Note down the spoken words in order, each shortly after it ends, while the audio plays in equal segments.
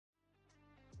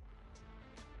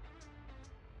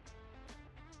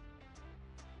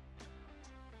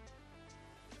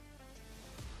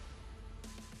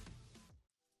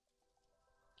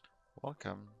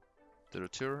Welcome to the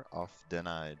tour of the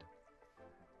Nide.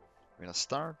 We're gonna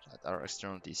start at our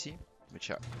external TC,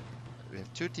 we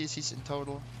have two TCs in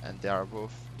total, and they are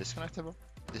both disconnectable.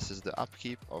 This is the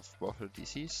upkeep of both of the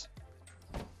TCs.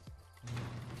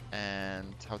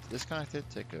 And how to disconnect it: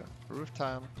 take a roof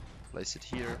tile, place it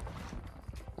here.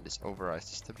 This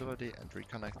overrides the stability and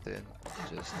reconnect it.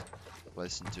 Just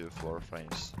place into floor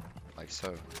frames like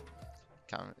so.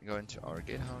 Go into our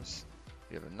gatehouse.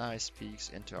 We have a nice peaks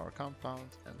into our compound,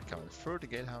 and coming through the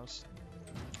gatehouse,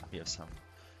 we have some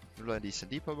really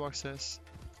decent depot boxes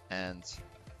and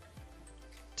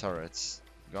turrets.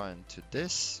 Going to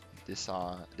this. This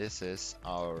is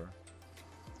our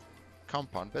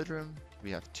compound bedroom.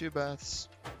 We have two beds,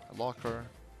 a locker,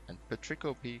 and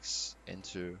Petrico peaks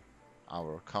into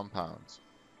our compound.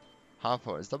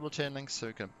 Halfway is double chain link, so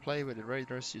you can play with the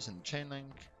raiders using the chain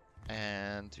link.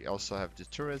 And we also have the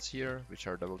turrets here, which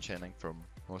are double chaining from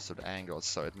most of the angles,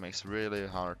 so it makes it really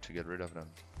hard to get rid of them.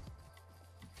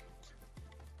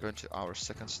 Going to our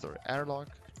second story airlock,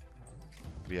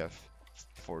 we have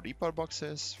 4 depot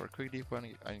boxes for quick depot, and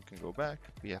you can go back.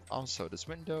 We have also this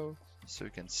window, so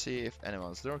you can see if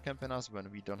anyone's door camping us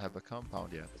when we don't have a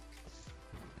compound yet.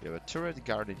 We have a turret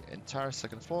guarding the entire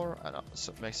second floor, and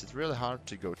so it makes it really hard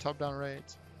to go top down raid.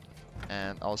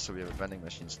 And also we have a vending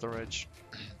machine storage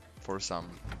for some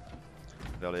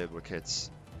valuable kits.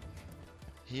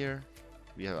 Here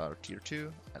we have our tier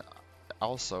 2 and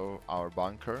also our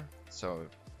bunker. So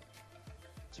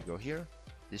to go here,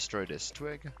 destroy this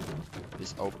twig.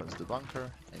 This opens the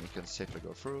bunker and you can safely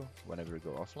go through whenever you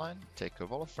go offline. Take a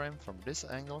Wallframe from this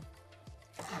angle,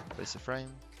 place a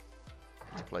frame,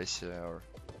 to place your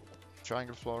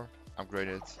triangle floor, upgrade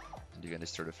it, and you can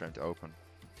destroy the frame to open.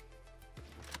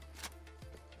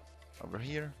 Over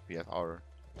here we have our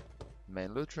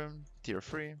main loot room, tier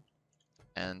 3,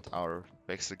 and our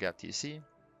pixel gap TC.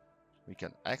 We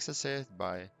can access it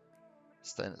by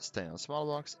staying on small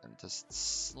box and just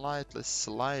slightly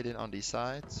slide in on these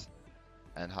sides,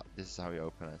 and this is how you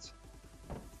open it.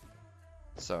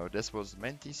 So this was the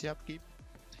main TC upkeep,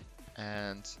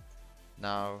 and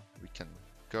now we can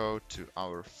go to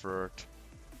our third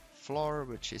floor,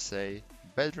 which is a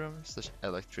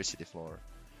bedroom/electricity floor.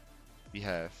 We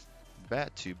have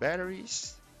 2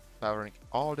 batteries powering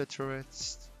all the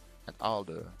turrets and all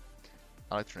the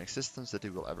electronic systems that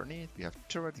you will ever need. We have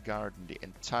turret guarding the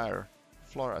entire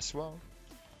floor as well,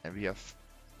 and we have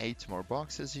 8 more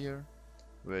boxes here,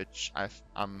 which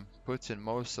I'm putting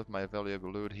most of my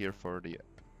valuable loot here for when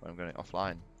I'm going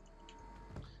offline.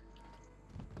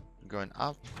 Going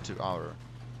up to our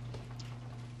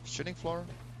shooting floor,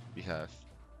 we have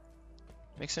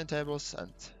mixing tables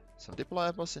and some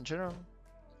deployables in general.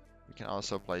 We can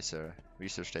also place a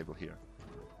research table here.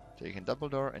 Taking double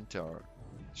door into our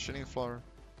shooting floor,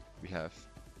 we have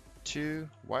 2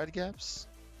 Widegaps,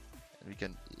 and we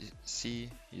can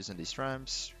see using these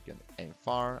ramps, we can aim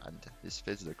far, and this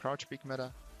fits the crouch peek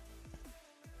meta.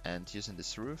 And using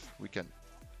this roof, we can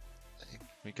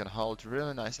hold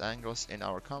really nice angles in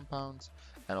our compound,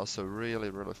 and also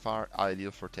really far,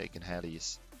 ideal for taking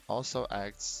helis. Also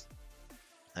acts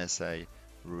as a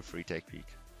roof retake peak.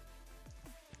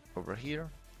 Over here,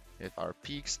 we have our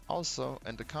peaks also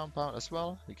in the compound as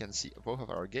well. We can see both of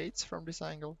our gates from this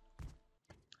angle.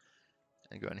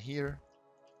 And going here,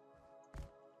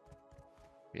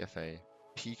 we have a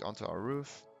peek onto our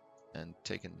roof and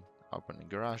opening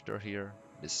garage door here.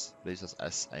 This leaves us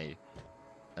as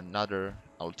another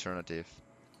alternative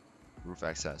roof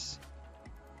access.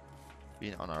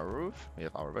 Being on our roof, we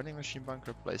have our vending machine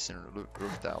bunker. Placing a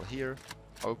roof tile here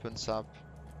opens up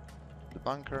the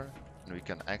bunker, and we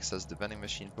can access the vending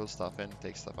machine, pull stuff in,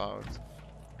 take stuff out,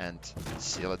 and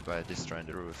seal it by destroying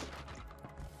the roof.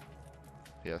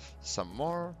 We have some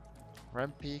more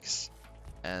ramp peaks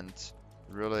and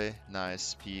really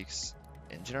nice peaks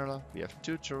in general. We have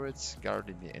 2 turrets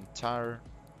guarding the entire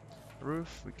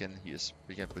roof. We can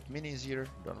put minis here,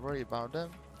 don't worry about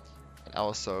them. And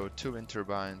also 2 wind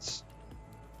turbines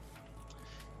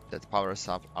that powers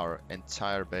up our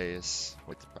entire base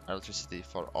with electricity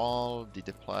for all the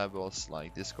deployables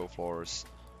like disco floors,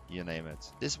 you name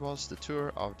it. This was the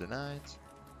tour of the night.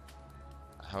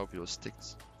 I hope you'll stick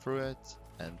through it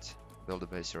and build a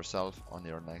base yourself on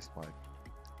your next wipe.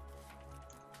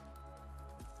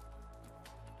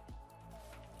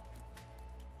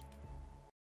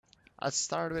 Let's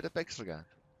start with a pixel gun.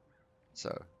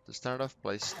 So to start off,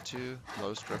 place 2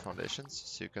 low square foundations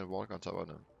so you can walk on top of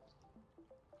them.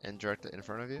 And directly in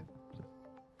front of you,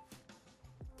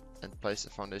 and place a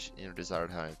foundation in your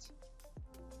desired height.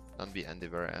 Don't be at the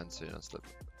very end so you don't slip.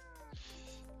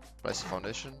 Place a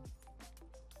foundation,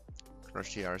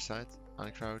 crouch to the other side,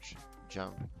 uncrouch,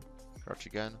 jump, crouch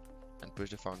again, and push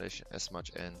the foundation as much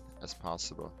in as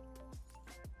possible.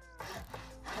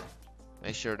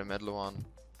 Make sure the middle one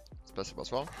is possible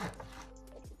as well.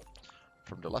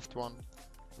 From the left one,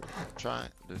 try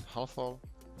the half wall,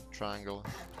 triangle,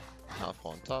 half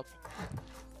wall on top,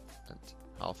 and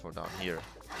half wall down here.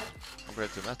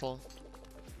 Upgrade to metal,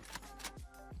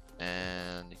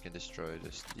 and you can destroy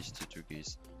these two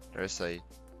Twiggies. There's a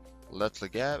little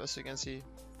gap, as you can see.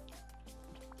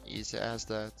 Easy as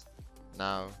that.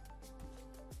 Now,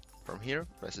 from here,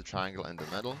 place a triangle in the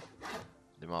middle.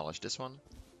 Demolish this one.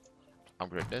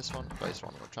 Upgrade this one. Place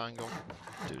one more triangle.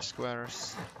 2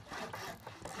 squares.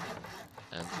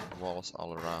 And walls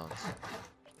all around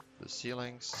the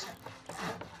ceilings.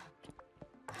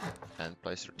 And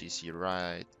place your DC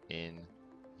right in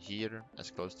here,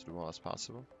 as close to the wall as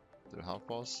possible. To the half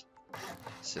walls.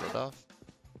 Seal it off.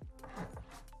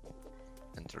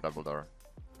 Enter double door.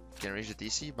 You can reach the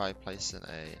DC by placing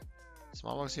a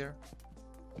small box here.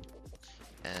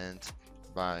 And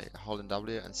by holding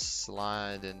W and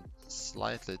sliding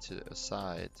slightly to the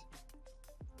side,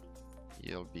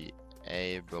 you'll be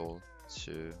able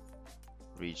to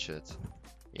reach it.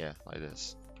 Yeah, like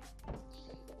this.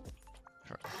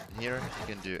 Here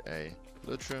you can do a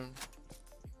loot room,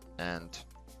 and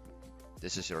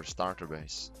this is your starter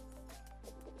base.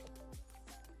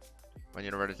 When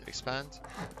you're ready to expand,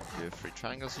 you have 3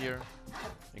 triangles here.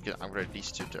 You can upgrade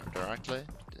these 2 directly.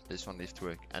 This one needs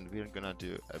twig, and we're gonna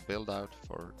do a build out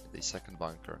for the second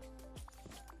bunker.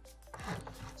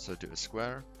 So do a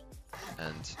square,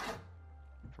 and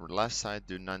from the left side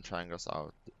do 9 triangles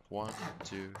out. 1,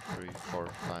 2, 3, 4,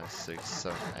 5, 6,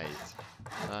 7, 8,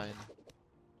 9.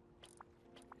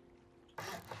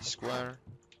 Square.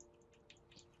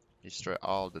 Destroy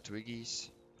all the twiggies,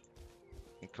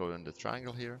 including the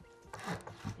triangle here.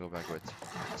 Go back with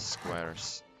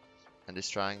squares, and this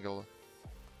triangle,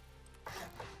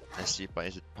 as you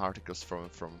place it, particles from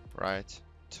right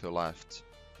to left,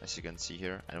 as you can see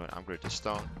here. And when I upgrade the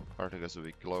stone, particles will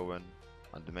be glowing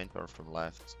on the main part from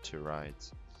left to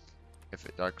right. If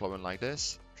they are glowing like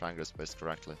this, triangle is placed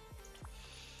correctly.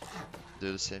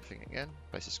 Do the same thing again,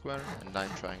 place a square and 9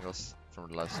 triangles from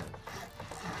the left side.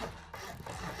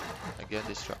 Again,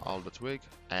 destroy all the twig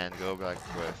and go back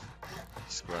with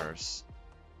squares.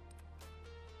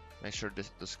 Make sure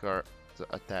the square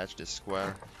to attach this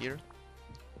square here.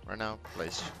 Right now,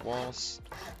 place walls,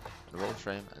 the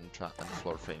Wallframe, and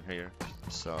floor frame here,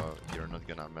 so you're not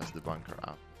gonna mess the bunker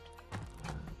up.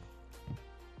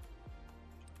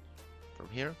 From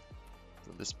here,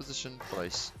 from this position,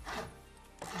 place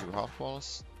 2 half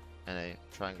walls and a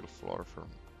triangle floor from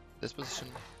this position.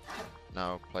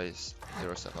 Now place the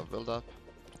rest of build up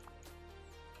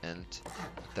and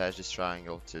attach this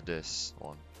triangle to this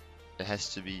one. It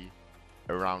has to be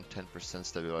around 10%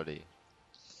 stability.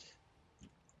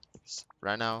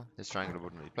 Right now, this triangle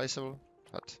wouldn't be placeable,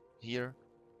 but here,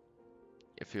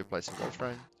 if you place a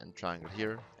Wallframe and triangle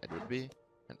here, it would be.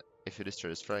 And if you destroy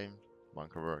this frame,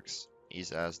 bunker works.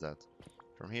 Easy as that.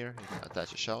 From here, you can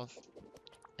attach a shelf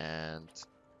and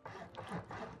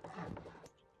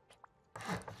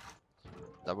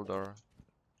double door.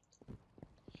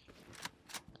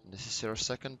 And this is your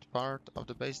second part of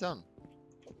the base done.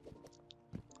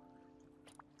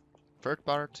 Third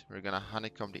part, we're gonna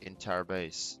honeycomb the entire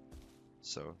base.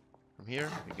 So from here,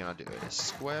 we're gonna do a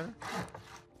square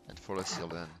and fully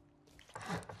sealed in.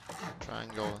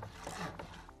 Triangle,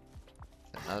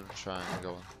 another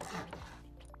triangle,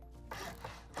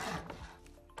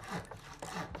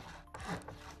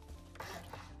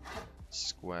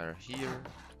 square here,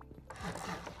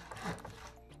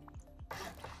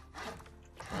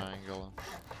 triangle,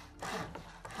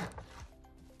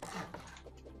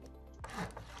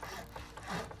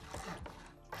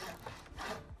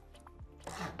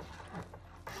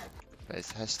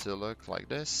 base has to look like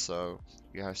this, so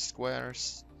you have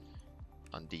squares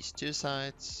on these 2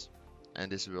 sides,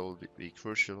 and this will be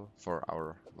crucial for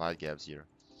our Widegaps here.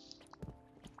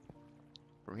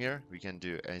 From here, we can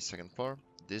do a second floor.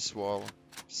 This wall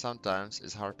sometimes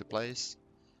is hard to place.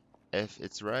 If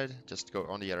it's red, just go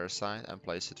on the other side and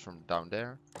place it from down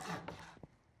there.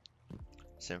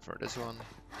 Same for this one.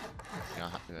 We're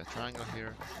gonna do a triangle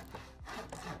here.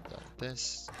 Like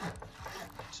this.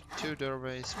 2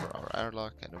 doorways for our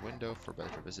airlock and a window for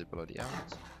better visibility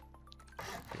out.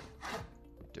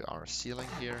 Do our ceiling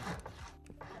here.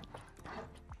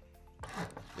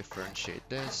 Differentiate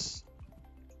this.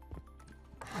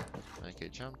 Make a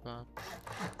jump up.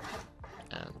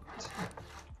 And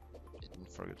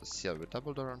don't forget to seal with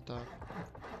double door on top.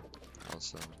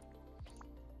 Also,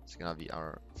 it's gonna be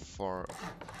our 4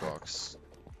 box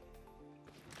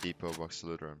depot box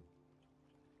loot room.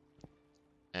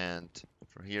 And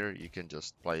for here, you can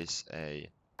just place a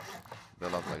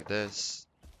build up like this,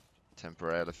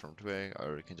 temporarily from twig,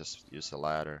 or you can just use a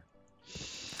ladder.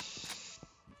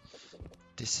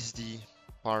 This is the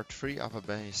part 3 of a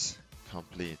base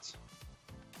complete.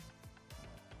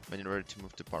 When you're ready to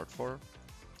move to part 4,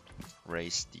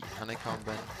 raise the honeycomb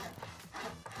bin.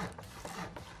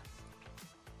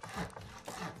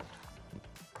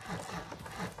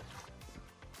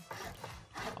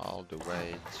 All the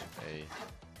way to a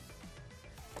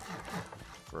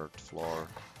 3rd floor.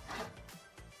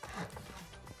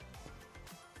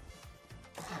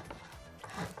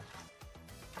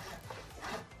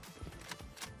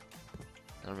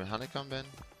 And with honeycomb bin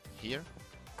here,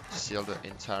 seal the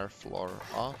entire floor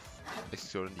off,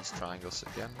 excluding these triangles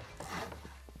again.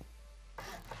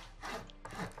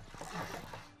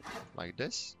 Like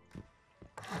this.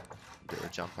 Do a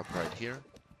jump up right here.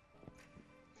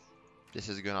 This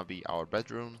is gonna be our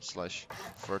bedroom slash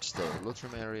 3rd story loot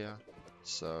room area.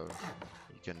 So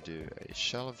you can do a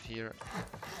shelf here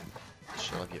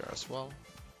as well.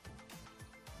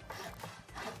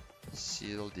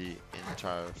 Seal the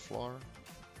entire floor.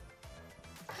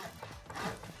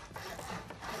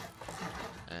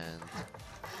 And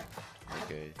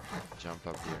make a jump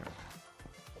up here.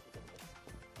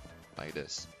 Like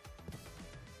this.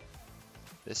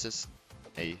 This is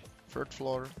a 3rd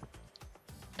floor.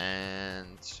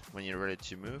 And when you're ready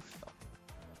to move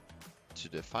to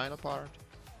the final part,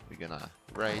 we're gonna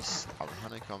raise our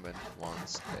honeycomb bin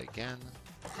once again.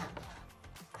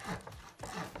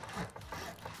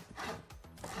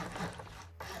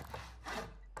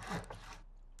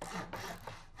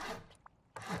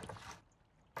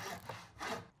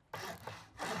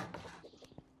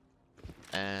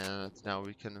 And now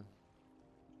we can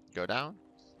go down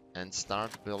and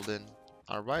start building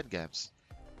our Widegaps.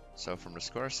 So from the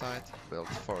square side, build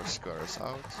 4 squares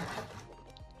out,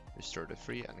 restore the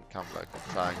 3 and come back with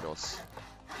triangles.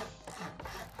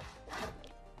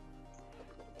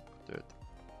 Do it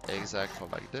exactly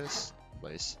like this,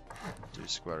 place 2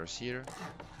 squares here,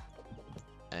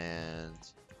 and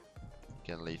you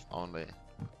can leave only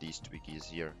these twiggies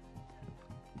here.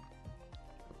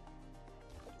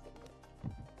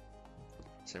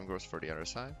 Same goes for the other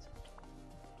side.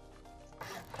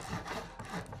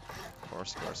 4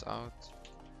 squares out.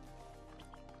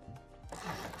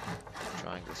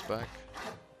 Triangles back.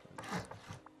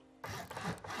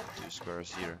 2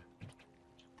 squares here.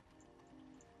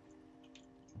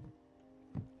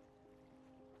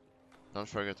 Don't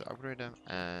forget to upgrade them,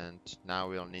 and now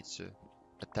we'll need to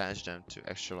attach them to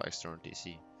actual external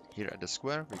DC. Here at the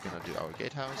square, we're gonna do our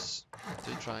gatehouse,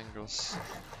 2 triangles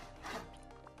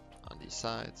on these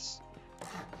sides,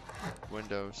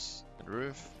 windows and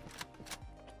roof,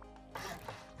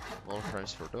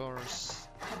 Wallframes for doors,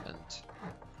 and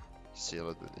seal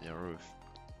it within your roof.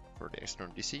 For the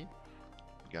external DC,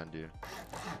 we're gonna do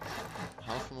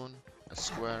half moon, a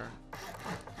square,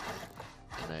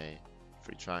 and a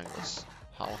 3 triangles.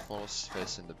 Half walls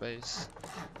facing the base,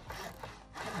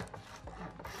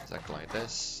 exactly like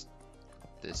this.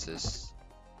 This is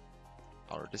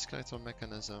our disconnector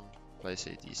mechanism. Place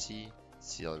a DC,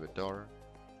 seal it with door.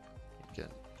 You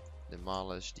can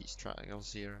demolish these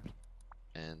triangles here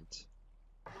and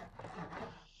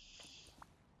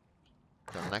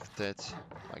connect it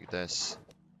like this.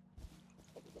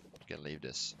 You can leave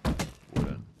this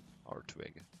wooden or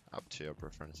twig, up to your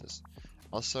preferences.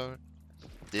 Also,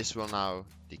 this will now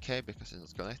decay because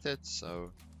it's not connected,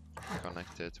 so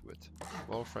connect it with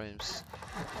wall frames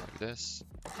like this,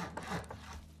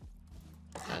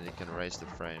 and you can raise the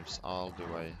frames all the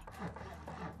way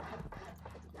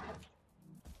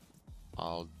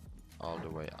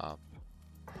up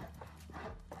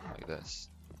like this,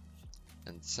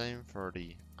 and same for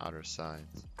the other side.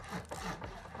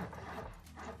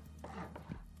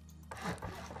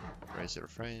 Raise your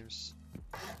frames.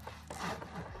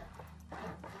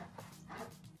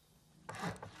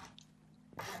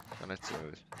 Connect to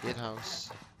gatehouse.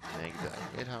 Make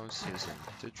the gatehouse using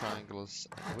 2 triangles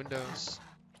and windows.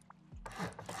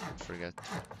 Don't forget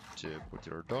to put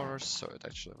your doors so it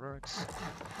actually works.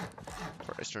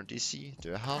 For external DC,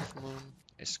 do a half moon,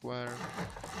 a square,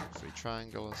 3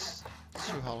 triangles,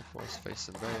 2 half walls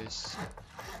facing base.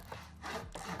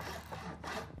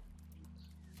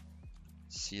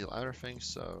 Seal everything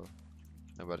so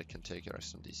nobody can take your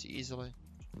external DC easily,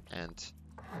 and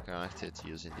connect it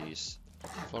using these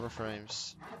floor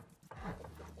frames,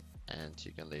 and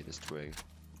you can lay this twig.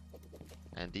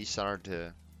 And these are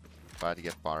the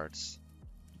Widegap parts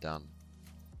done.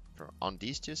 On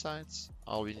these 2 sides,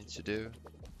 all we need to do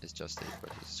is just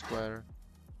put a square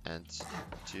and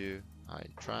 2 high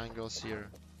triangles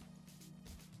here,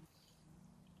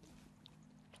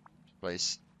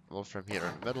 place Wallframe here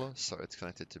in the middle, so it's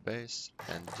connected to base,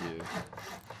 and do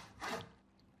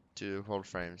 2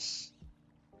 Wallframes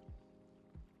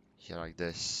here like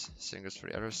this. Same goes for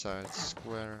the other side,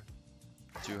 square,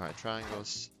 2 high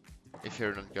triangles. If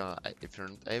you're not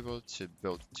able to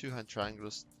build 2 high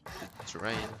triangles with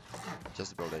terrain,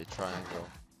 just build a triangle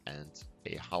and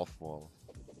a half wall.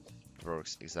 It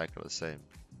works exactly the same.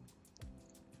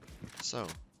 So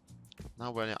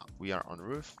now when we are on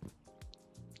roof,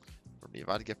 for the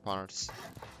Widegaps parts,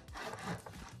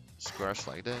 squares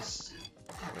like this,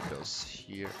 windows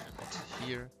here and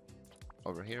here.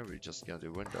 Over here we're just gonna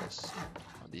do windows.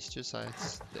 On these 2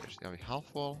 sides there's gonna be half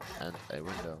wall and a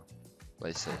window.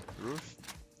 Place a roof,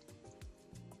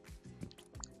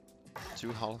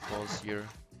 2 half walls here,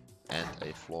 and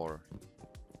a floor.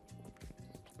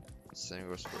 Same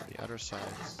goes for the other side,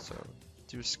 so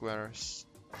 2 squares,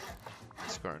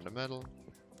 square in the middle,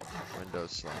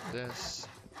 windows like this.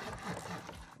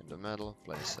 In the middle,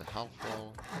 place a half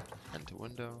wall and a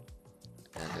window,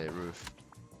 and a roof.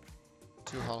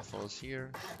 2 half walls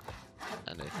here,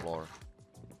 and a floor.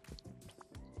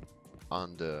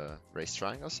 On the raised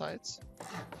triangle sides,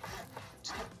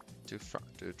 2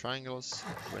 triangles,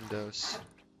 windows,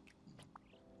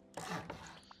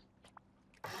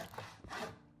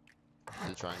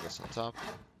 2 triangles on top.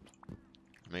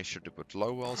 Make sure to put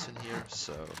low walls in here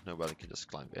so nobody can just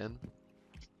climb in.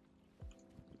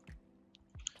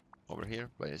 Over here,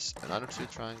 place another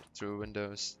 2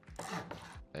 windows,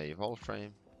 a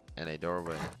Wallframe, and a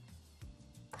doorway.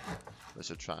 Place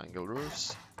your triangle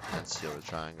roofs and seal the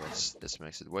triangles. This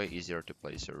makes it way easier to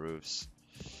place your roofs.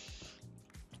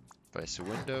 Place the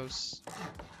windows,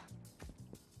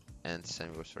 and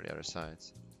same goes for the other side.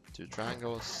 2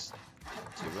 triangles,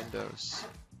 2 windows,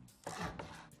 2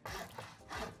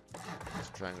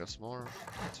 triangles more,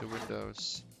 2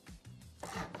 windows,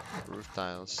 roof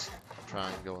tiles,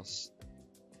 triangles,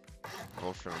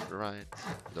 Wallframe on the right,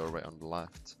 doorway on the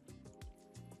left,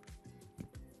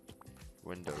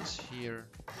 windows here,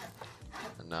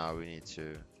 and now we need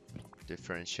to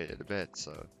differentiate it a bit,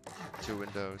 so 2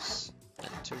 windows and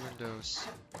 2 windows,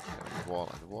 wall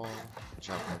and wall,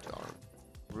 jump onto our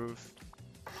roof,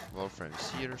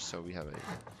 Wallframes here, so we have a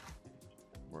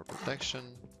more protection.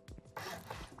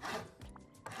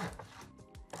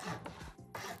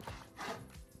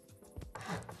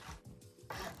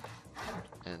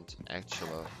 And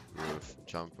actual roof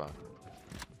jump on.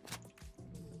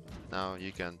 Now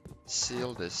you can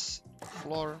seal this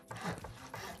floor,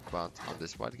 but on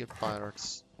this Widegaps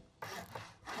pirates,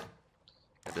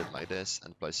 I did it like this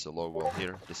and place the low wall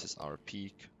here. This is our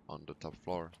peak on the top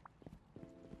floor.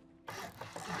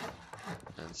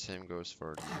 And same goes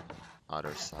for the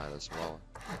other side as well.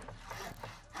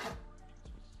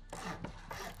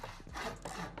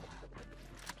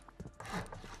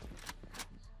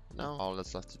 Now all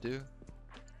that's left to do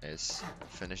is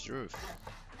finish the roof.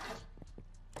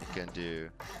 You can do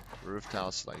roof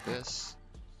tiles like this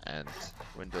and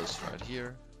windows right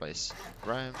here. Place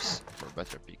ramps for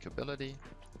better peekability.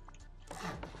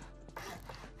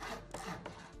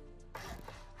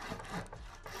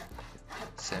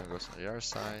 Same goes on the other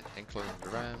side, including the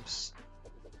ramps.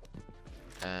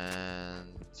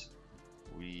 And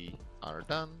we are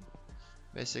done.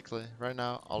 Basically, right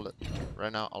now all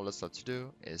that's left to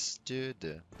do is do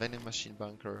the vending machine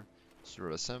bunker. It's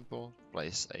really simple.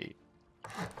 Place a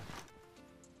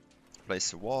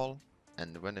wall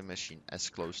and the vending machine as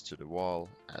close to the wall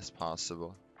as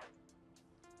possible.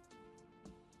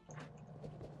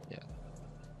 Yeah,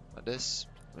 like this.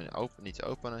 When you need to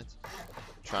open it,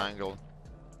 triangle,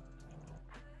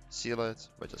 seal it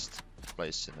by just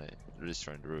placing a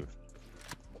resistor in the roof.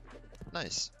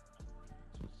 Nice.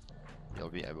 You'll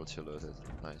be able to load it.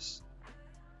 Nice.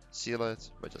 Seal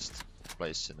it by just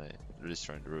placing a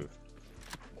resistor in the roof.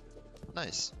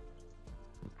 Nice.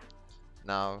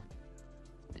 Now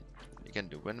you can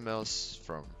do windmills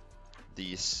from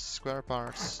these square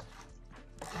parts.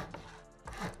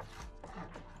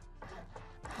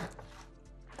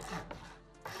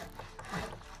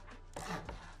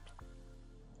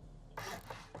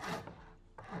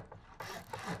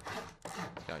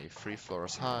 Got you 3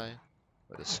 floors high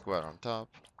with a square on top.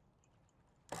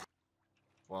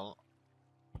 Well,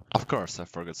 of course I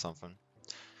forgot something.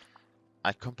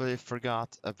 I completely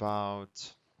forgot about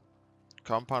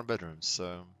compound bedrooms.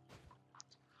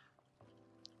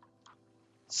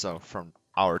 So from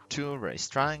our 2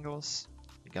 raised triangles,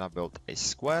 we're gonna build a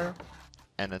square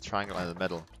and a triangle in the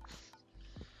middle.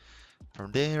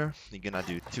 From there, you're gonna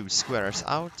do 2 squares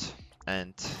out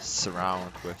and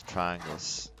surround with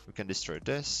triangles. We can destroy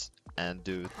this and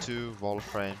do 2 wall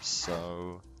frames,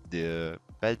 so the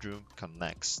bedroom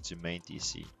connects to main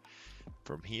DC.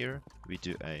 From here, we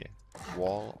do a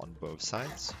wall on both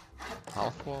sides,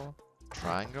 half wall,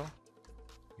 triangle.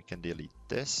 We can delete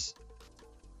this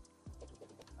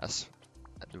as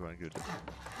I do want to do it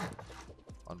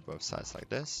on both sides like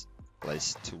this.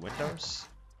 Place 2 windows,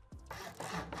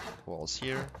 walls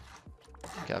here,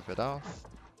 cap it off,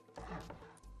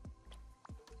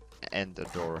 and a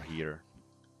door here.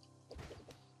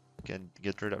 You can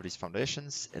get rid of these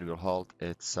foundations, it will hold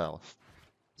itself.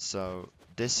 So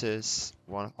this is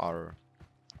one of our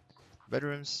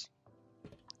bedrooms.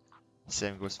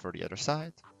 Same goes for the other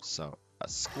side. So a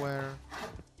square,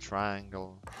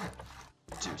 triangle,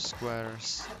 2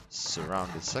 squares,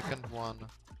 surround the second one,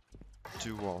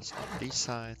 2 walls on these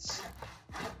sides,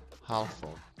 half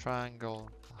wall triangle,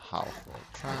 half wall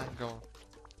triangle,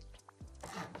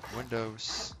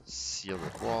 windows, seal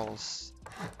with walls,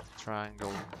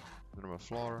 triangle, normal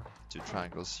floor, 2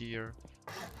 triangles here,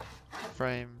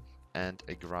 frame, and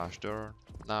a garage door.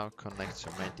 Now connect to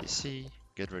main DC,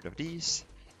 get rid of these,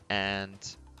 and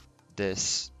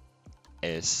this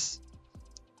is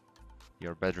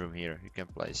your bedroom here. You can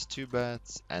place 2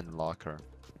 beds and locker.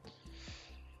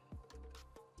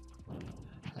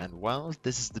 And well,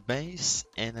 this is the base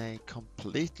in a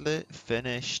completely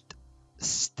finished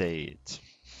state.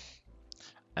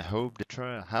 I hope the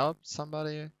tutorial helped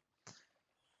somebody.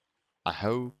 I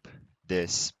hope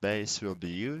this base will be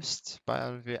used by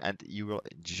all of you and you will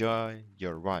enjoy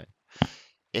your ride.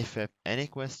 If you have any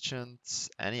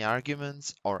questions, any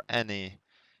arguments, or any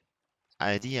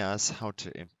ideas how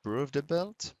to improve the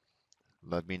build,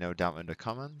 let me know down in the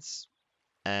comments.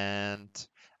 And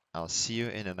I'll see you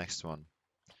in the next one.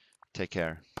 Take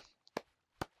care.